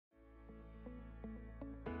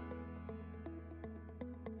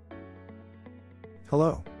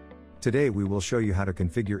Hello. Today we will show you how to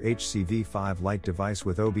configure HCV5 Lite device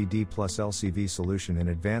with OBD+LCV solution in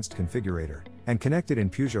Advanced Configurator, and connect it in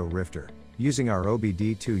Peugeot Rifter, using our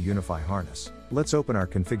OBD II Unify harness. Let's open our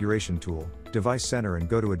configuration tool, Devicecenter, and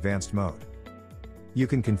go to Advanced mode. You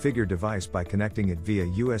can configure device by connecting it via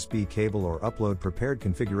USB cable or upload prepared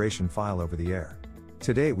configuration file over the air.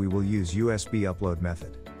 Today we will use USB upload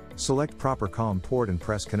method. Select proper COM port and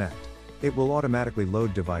press connect. It will automatically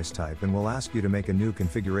load device type and will ask you to make a new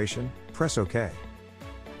configuration. Press OK.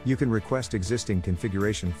 You can request existing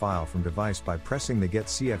configuration file from device by pressing the Get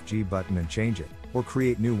CFG button and change it, or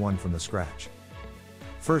create new one from the scratch.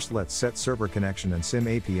 First, let's set server connection and SIM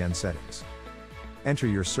APN settings. Enter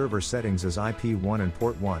your server settings as IP1 and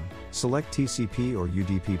port 1, select TCP or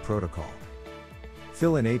UDP protocol.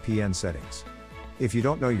 Fill in APN settings. If you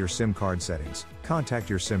don't know your SIM card settings, contact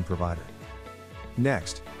your SIM provider.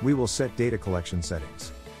 Next, we will set data collection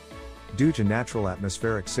settings. Due to natural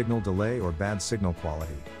atmospheric signal delay or bad signal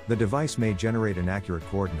quality, the device may generate inaccurate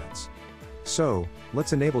coordinates. So,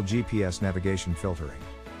 let's enable GPS navigation filtering.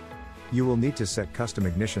 You will need to set custom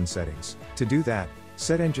ignition settings. To do that,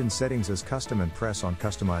 set engine settings as custom and press on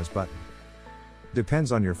Customize button.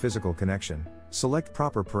 Depends on your physical connection, select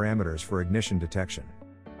proper parameters for ignition detection.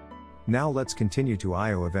 Now let's continue to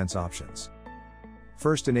I/O events options.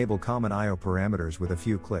 First, enable common I/O parameters with a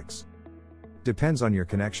few clicks. Depends on your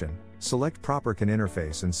connection, select proper CAN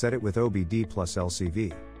interface and set it with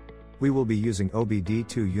OBD+LCV. We will be using OBD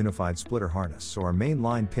II Unified Splitter Harness, so our main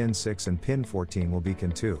line pin 6 and pin 14 will be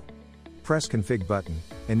CAN 2. Press Config button,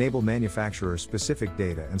 enable manufacturer specific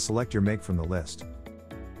data and select your make from the list.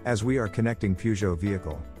 As we are connecting Peugeot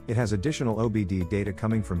vehicle, it has additional OBD data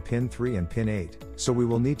coming from pin 3 and pin 8, so we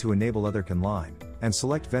will need to enable other CAN line, and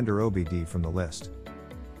select vendor OBD from the list.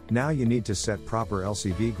 Now you need to set proper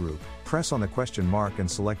LCV group, press on the question mark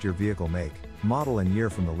and select your vehicle make, model and year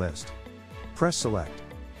from the list. Press select.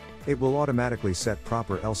 It will automatically set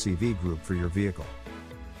proper LCV group for your vehicle.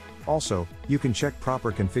 Also, you can check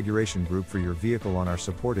proper configuration group for your vehicle on our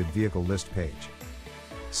supported vehicle list page.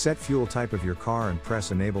 Set fuel type of your car and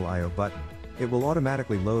press enable I/O button. It will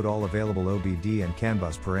automatically load all available OBD and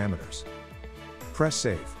CANbus parameters. Press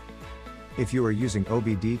save. If you are using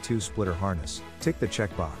OBD II splitter harness, tick the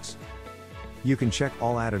checkbox. You can check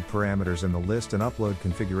all added parameters in the list and upload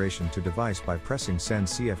configuration to device by pressing Send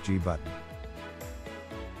CFG button.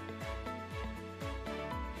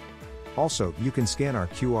 Also, you can scan our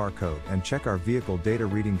QR code and check our vehicle data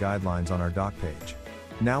reading guidelines on our dock page.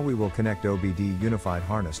 Now we will connect OBD Unified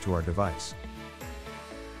Harness to our device.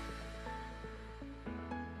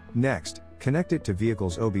 Next, connect it to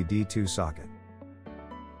vehicle's OBD II socket.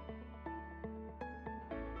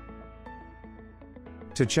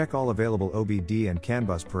 To check all available OBD and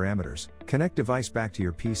CANbus parameters, connect device back to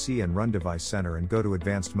your PC and run Devicecenter and go to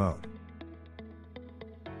Advanced mode.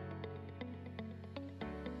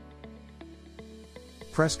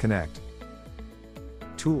 Press Connect.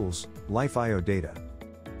 Tools, Life I/O Data.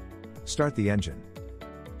 Start the engine.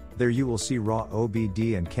 There you will see raw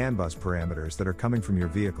OBD and CANbus parameters that are coming from your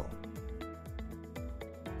vehicle.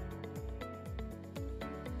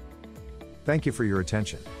 Thank you for your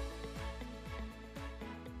attention.